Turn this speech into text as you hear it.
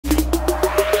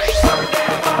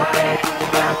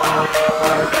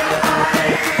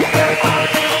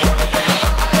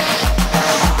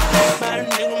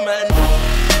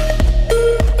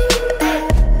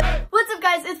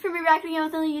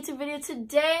YouTube video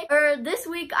today, or this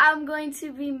week, I'm going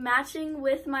to be matching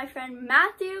with my friend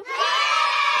Matthew.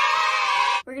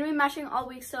 We're gonna be matching all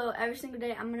week, so every single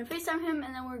day I'm gonna FaceTime him,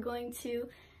 and then we're going to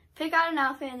pick out an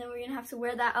outfit, and then we're gonna have to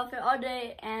wear that outfit all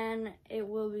day, and it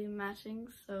will be matching.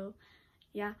 So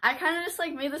yeah, I kind of just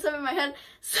like made this up in my head,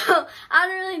 so I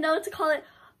don't really know what to call it,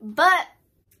 but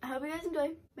I hope you guys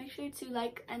enjoy. Make sure to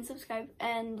like and subscribe,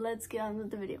 and let's get on with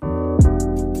the video.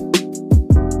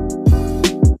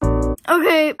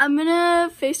 Okay, I'm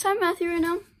gonna FaceTime Matthew right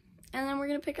now, and then we're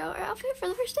gonna pick out our outfit for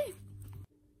the first day.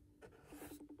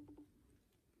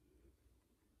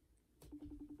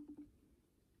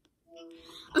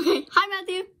 Okay, hi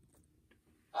Matthew.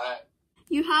 Hi.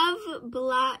 You have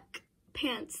black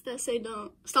pants that say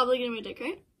 "Don't stop looking at my dick,"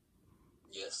 right?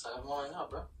 Yes, I have one right now,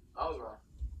 bro. I was wrong.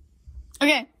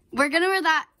 Okay, we're gonna wear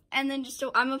that, and then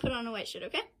I'm gonna put on a white shirt,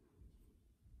 okay?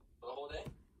 For the whole day?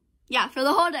 Yeah, for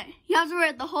the whole day. You have to wear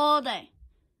it the whole day. I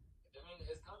mean,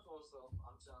 it's comfortable, so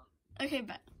I'm chilling. Okay,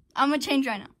 but I'm gonna change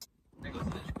right now. Can I go to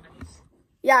the gym, please?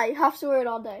 Yeah, you have to wear it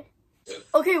all day.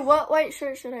 Okay, what white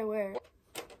shirt should I wear?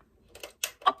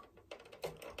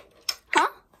 Huh?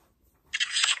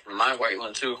 My white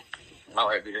one, too. My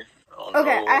white beater. Oh,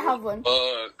 Okay, no. I have one.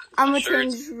 Fuck. I'm gonna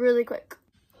Shirts. change really quick.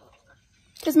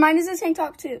 Because mine is a tank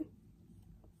top, too.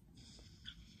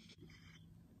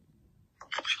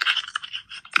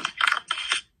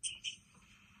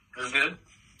 This is good?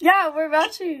 Yeah, we're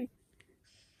matching.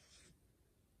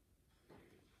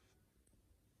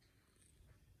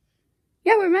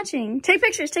 Yeah, we're matching. Take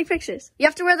pictures, take pictures. You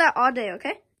have to wear that all day,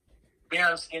 okay? Yeah,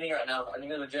 I'm skinny right now. I need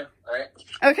to go to the gym, alright?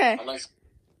 Okay. I'm like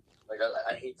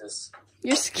I hate this.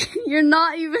 You're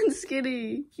not even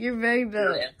skinny. You're very big.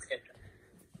 Really am skinny.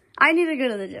 I need to go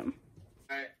to the gym.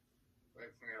 Alright.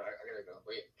 Wait for me. I gotta go.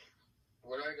 Wait.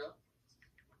 Where do I go?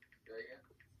 Do I go?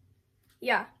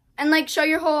 Yeah. And like show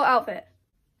your whole outfit.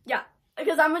 Yeah.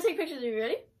 Because I'm gonna take pictures of you.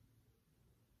 Ready?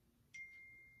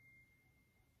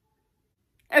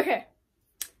 Okay.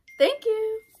 Thank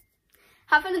you.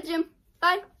 Have fun at the gym.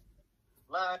 Bye.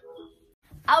 Bye.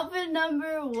 Outfit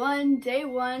number 1, day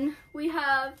 1. We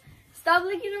have stop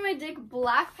looking at my dick,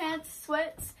 black pants,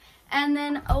 sweats, and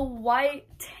then a white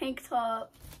tank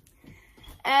top.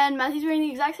 And Matthew's wearing the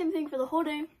exact same thing for the whole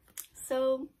day.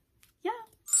 So, yeah.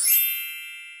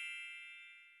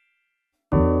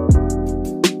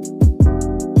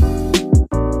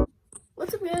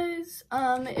 What's up, guys?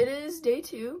 It is day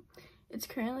 2. It's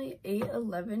currently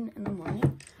 8:11 in the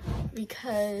morning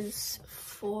because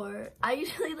I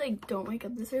usually like don't wake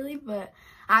up this early, but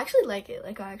I actually like it.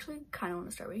 Like I actually kind of want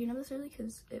to start waking up this early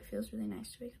because it feels really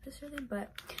nice to wake up this early.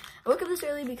 But I woke up this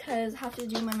early because I have to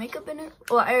do my makeup and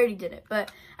well, I already did it,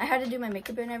 but I had to do my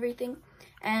makeup and everything.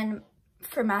 And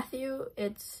for Matthew,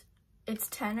 it's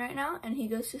 10 right now, and he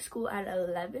goes to school at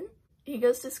 11. He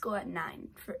goes to school at 9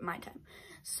 for my time.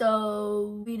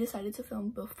 So we decided to film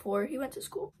before he went to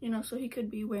school, you know, so he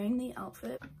could be wearing the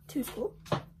outfit to school,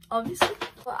 obviously.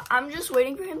 Well, I'm just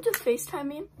waiting for him to FaceTime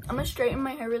me. I'm gonna straighten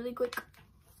my hair really quick,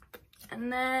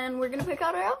 and then we're gonna pick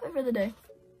out our outfit for the day.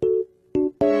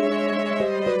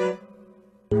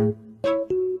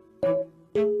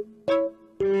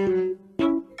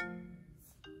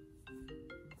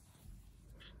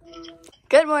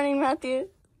 Good morning, Matthew.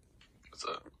 What's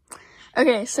up?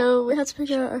 Okay, so we have to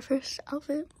pick out our first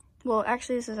outfit. Well,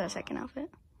 actually, this is our second outfit.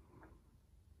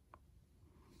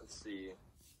 Let's see.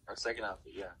 Our second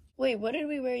outfit, yeah. Wait, what did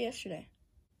we wear yesterday?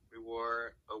 We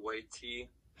wore a white tee.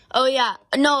 Oh yeah,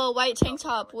 no, a white tank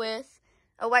top with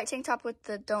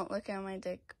the "Don't Look at My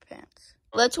Dick" pants.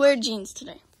 Let's wear jeans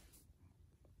today.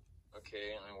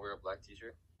 Okay, and then wear a black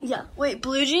t-shirt. Yeah. Wait,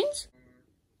 blue jeans?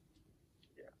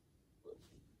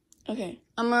 Yeah. Okay,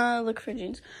 I'm gonna look for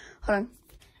jeans. Hold on.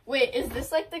 Wait, is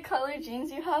this like the color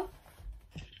jeans you have?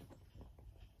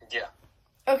 Yeah.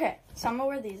 Okay, so I'm gonna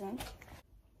wear these on.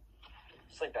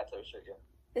 Just like that type of shirt, yeah.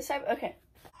 This type? Okay.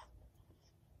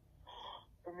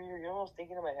 Amir, you know what I was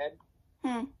thinking in my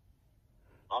head?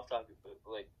 Off topic, but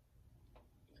like,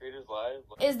 Creators Live.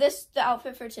 Like, Is this the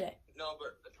outfit for today? no,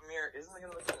 but Amir, isn't it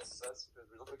gonna look kind of sus because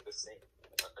we look like the same?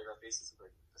 Like our faces look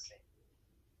like the same.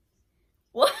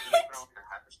 What? Can you put on a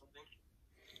hat or something?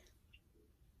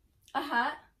 A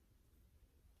hat?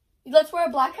 Let's wear a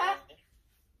black hat?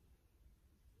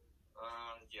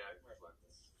 Yeah, I can wear black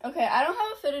hat. Okay, I don't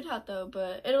have a fitted hat though,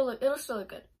 but it'll still look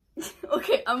good.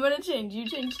 Okay, I'm gonna change. You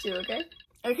change too, okay?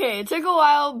 Okay, it took a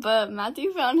while, but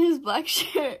Matthew found his black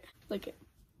shirt. Look it.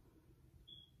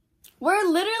 We're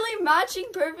literally matching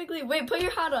perfectly. Wait, put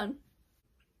your hat on.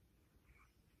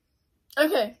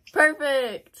 Okay,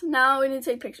 perfect. Now we need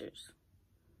to take pictures.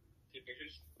 Take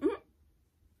pictures?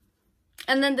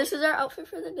 And then this is our outfit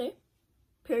for the day.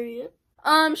 Period.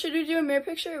 Should we do a mirror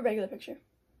picture or a regular picture?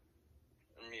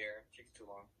 A mirror. Takes too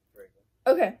long. Regular.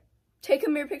 Okay. Take a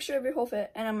mirror picture of your whole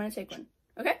fit, and I'm gonna take one.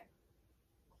 Okay?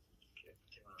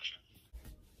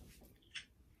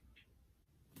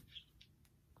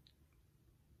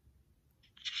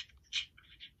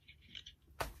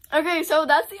 Okay, so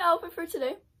that's the outfit for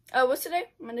today. What's today?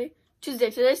 Monday?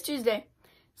 Tuesday. Today's Tuesday.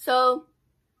 So,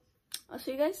 I'll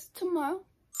see you guys tomorrow.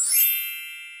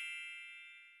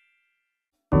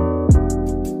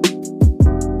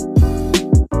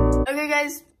 Okay,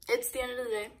 guys, it's the end of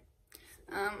the day.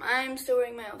 I'm still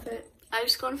wearing my outfit. I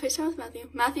just go on FaceTime with Matthew.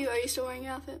 Matthew, are you still wearing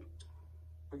your outfit?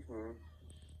 I'm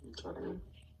tired.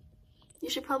 You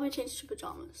should probably change to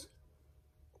pajamas.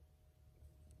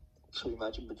 So you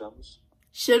matching pajamas?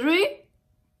 Should we?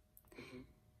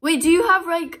 Wait, do you have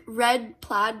like red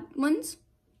plaid ones?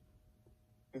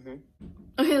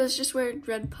 Okay, let's just wear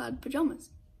red plaid pajamas.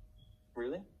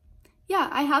 Really? Yeah,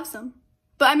 I have some.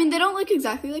 But I mean, they don't look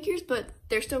exactly like yours, but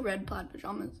they're still red plaid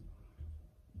pajamas.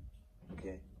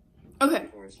 Okay. Okay,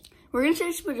 we're gonna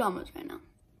change to pajamas right now.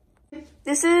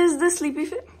 This is the sleepy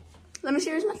fit. Let me see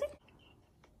yours, Matthew.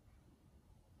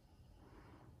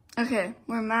 Okay,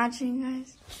 we're matching,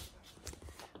 guys.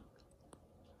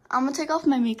 I'm gonna take off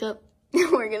my makeup.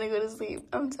 We're gonna go to sleep.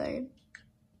 I'm tired.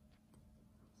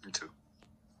 Me too.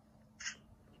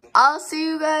 I'll see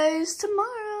you guys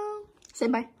tomorrow. Say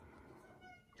bye.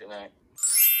 Good night.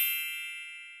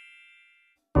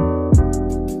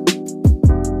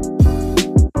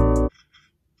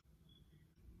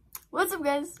 What's up,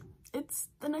 guys? It's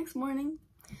the next morning.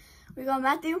 We got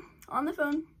Matthew on the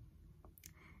phone.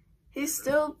 He's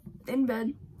still in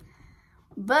bed.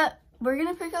 But we're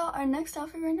gonna pick out our next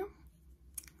outfit right now.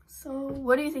 So,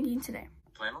 what are you thinking today?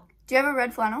 Flannel? Do you have a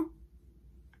red flannel?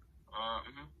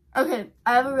 Okay,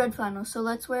 I have a red flannel. So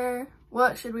let's wear,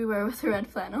 what should we wear with a red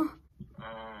flannel?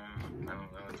 I don't know.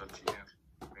 It's up to you,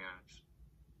 to be honest.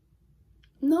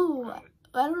 No,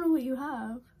 I don't know what you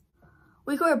have.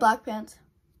 We could wear black pants.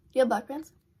 You have black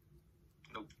pants?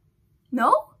 Nope.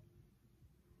 No?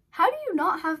 How do you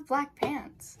not have black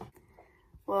pants?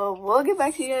 Well, we'll get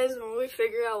back to you guys when we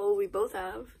figure out what we both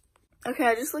have. Okay,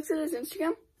 I just looked at his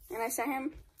Instagram and I sent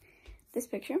him this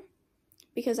picture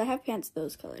because I have pants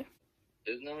those color.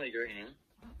 Isn't that like your hand?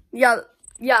 Yeah,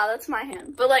 that's my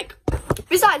hand. But like,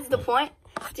 besides the point,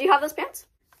 do you have those pants?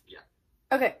 Yeah.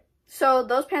 Okay, so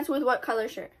those pants with what color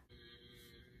shirt?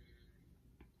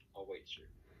 A white shirt.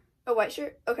 A white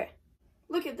shirt? Okay.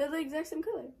 Look, they're the exact same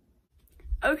color.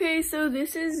 Okay, so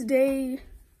this is day...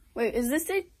 Wait, is this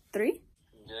day 3?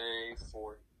 Day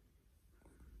 4.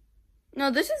 No,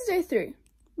 this is day 3.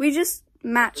 We just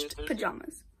matched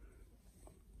pajamas.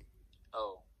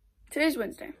 Oh. Today's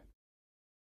Wednesday.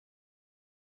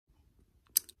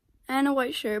 And a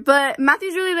white shirt. But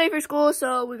Matthew's really late for school,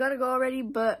 so we gotta go already.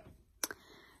 But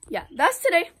yeah, that's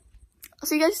today. I'll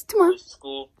see you guys tomorrow.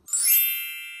 School.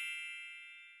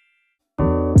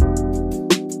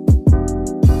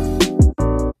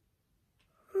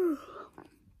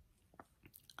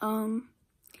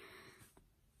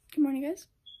 Good morning, guys.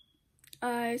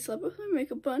 I slept with my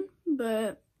makeup on,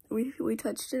 but we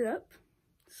touched it up,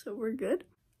 so we're good.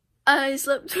 I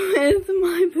slept with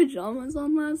my pajamas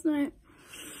on last night,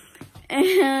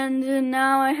 and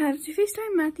now I have to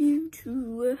FaceTime Matthew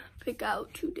to pick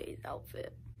out today's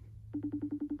outfit.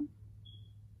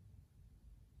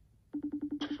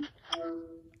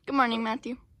 Good morning,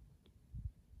 Matthew.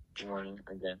 Good morning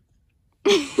again.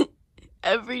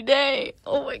 Every day.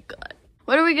 Oh my god.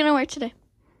 What are we gonna wear today?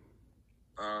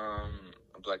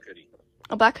 A black hoodie.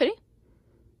 A black hoodie?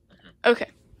 Okay,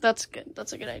 that's good.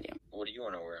 That's a good idea. What do you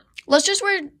want to wear? Let's just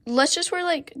wear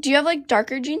like, do you have like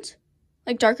darker jeans?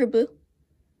 Like darker blue?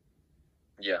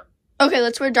 Yeah. Okay,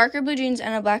 let's wear darker blue jeans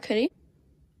and a black hoodie.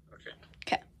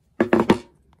 Okay. Okay.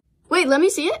 Wait, let me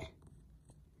see it.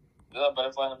 Is that a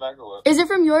butterfly in the back or what? Is it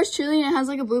from yours truly and it has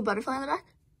like a blue butterfly in the back?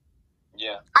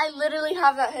 Yeah. I literally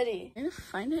have that hoodie. I'm gonna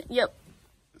find it. Yep.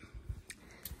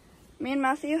 Me and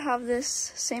Matthew have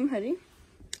this same hoodie.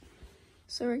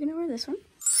 So we're gonna wear this one.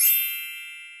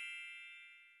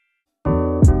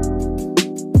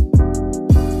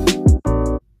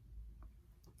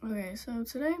 Okay, so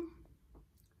today,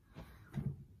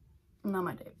 not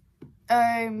my day.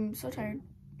 I'm so tired.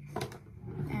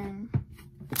 And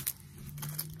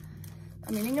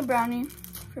I'm eating a brownie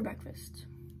for breakfast.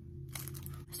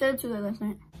 I stayed up too late last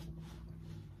night.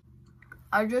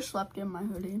 I just slept in my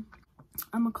hoodie.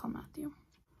 I'm gonna call Matthew.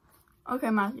 Okay,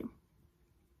 Matthew.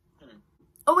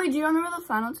 Oh wait, do you remember the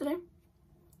flannel today?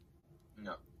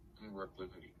 No, I'm gonna wear a blue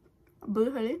hoodie. A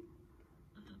blue hoodie?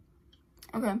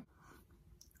 Okay.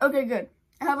 Okay, good.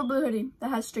 I have a blue hoodie that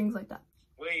has strings like that.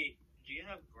 Wait, do you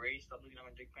have gray? Stop looking at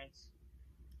my dick prints.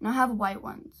 No, I have white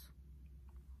ones.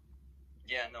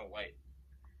 Yeah, no, white.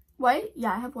 White?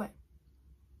 Yeah, I have white.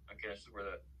 Okay, I should wear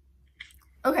that.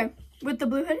 Okay, with the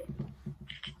blue hoodie?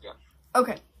 Yeah.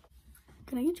 Okay.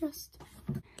 Can I get dressed?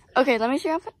 Okay, let me see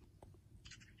your outfit.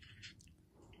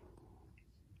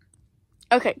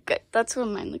 Okay, good. That's what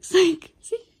mine looks like.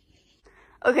 See?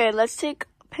 Okay, let's take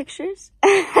pictures. Are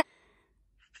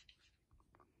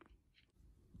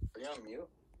you on mute?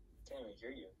 Can't even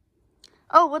hear you.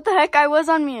 Oh, what the heck? I was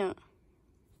on mute.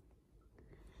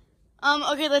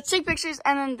 Okay, let's take pictures,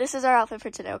 and then this is our outfit for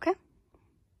today, okay?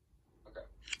 Okay.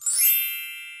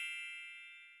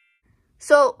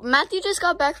 So, Matthew just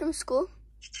got back from school.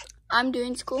 I'm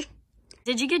doing school.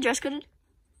 Did you get dress coded?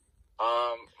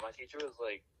 My teacher was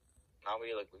like, not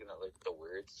really like looking at like the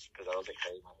words, because I was like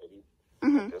hiding my hoodie.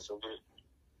 Mm-hmm. This over it.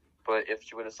 But if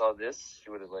she would have saw this, she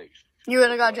would have like. You would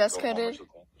have got dress coded.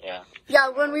 Yeah. Yeah,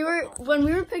 when we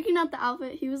were picking out the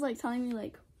outfit, he was like telling me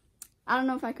like, I don't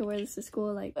know if I could wear this to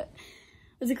school, like, but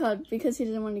what's it called? Because he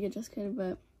didn't want to get dress coded,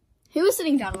 but he was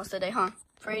sitting down most of the day, huh?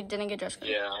 For he didn't get dress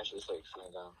coded. Yeah, I was just like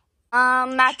sitting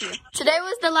down. Matthew, today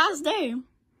was the last day.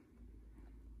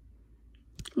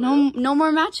 No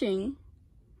more matching.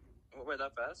 Wait,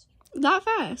 that fast? That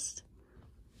fast.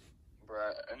 Bro,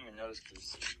 I didn't even notice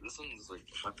because this one's like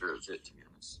my favorite fit, to be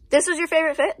honest. This was your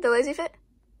favorite fit? The lazy fit?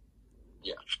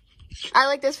 Yeah. I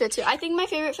like this fit too. I think my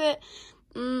favorite fit,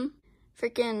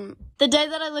 freaking, the day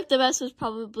that I looked the best was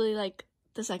probably like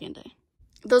the second day.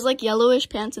 Those like yellowish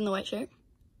pants and the white shirt.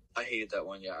 I hated that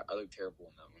one, yeah. I looked terrible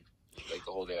in that one. Like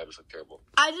the whole day I just looked terrible.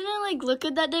 I didn't like look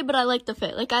good that day, but I liked the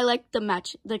fit. Like I liked the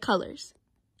match, the colors.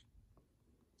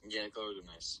 Yeah, the colors are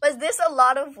nice. Was this a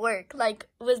lot of work? Like,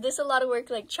 was this a lot of work,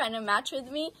 like, trying to match with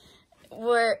me?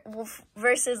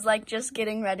 Versus, like, just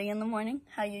getting ready in the morning,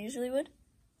 how you usually would?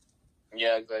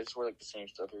 Yeah, because I just wear, like, the same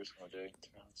stuff every single day, to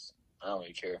be honest. I don't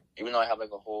really care. Even though I have,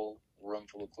 like, a whole room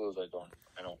full of clothes, I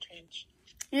don't change.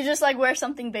 You just, like, wear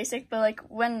something basic, but, like,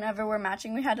 whenever we're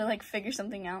matching, we had to, like, figure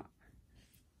something out.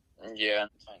 Yeah,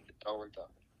 fine. It all worked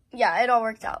out. Yeah, it all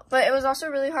worked out. But it was also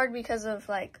really hard because of,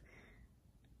 like,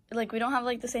 we don't have,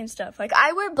 like, the same stuff. Like,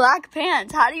 I wear black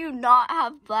pants. How do you not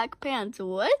have black pants?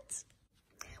 What?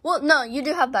 Well, no, you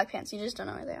do have black pants. You just don't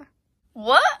know where they are.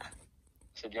 What?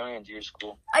 So you don't even do your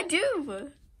school? I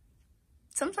do.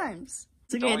 Sometimes.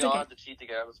 It's okay, don't it's we all okay. have to cheat to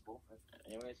get out of school?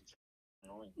 Anyways, it's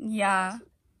annoying. Yeah.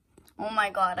 Oh my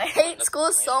god, I hate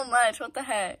school so much. What the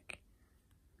heck?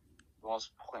 The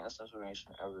most pointless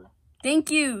information ever.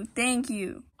 Thank you. Thank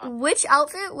you. Which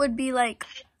outfit would be, like,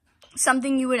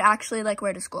 something you would actually, like,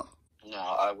 wear to school? No,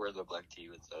 I wear the black tee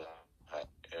with the hat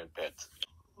and pants.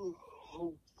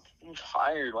 I'm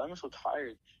tired. Why am I so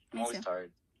tired? I'm Me always too.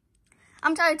 tired.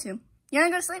 I'm tired too. You wanna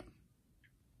go to sleep?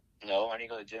 No, I need to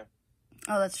go to the gym.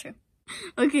 Oh, that's true.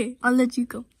 Okay, I'll let you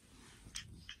go.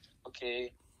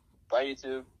 Okay. Bye,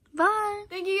 YouTube. Bye.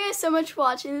 Thank you guys so much for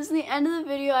watching. This is the end of the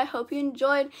video. I hope you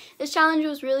enjoyed. This challenge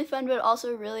was really fun, but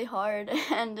also really hard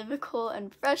and difficult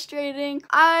and frustrating.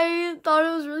 I thought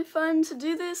it was really fun to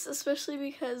do this, especially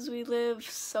because we live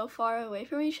so far away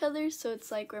from each other. So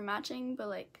it's like we're matching, but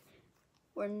like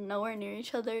we're nowhere near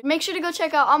each other. Make sure to go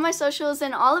check out all my socials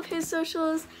and all of his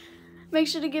socials. Make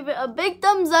sure to give it a big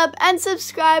thumbs up and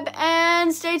subscribe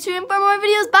and stay tuned for more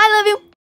videos. Bye, love you.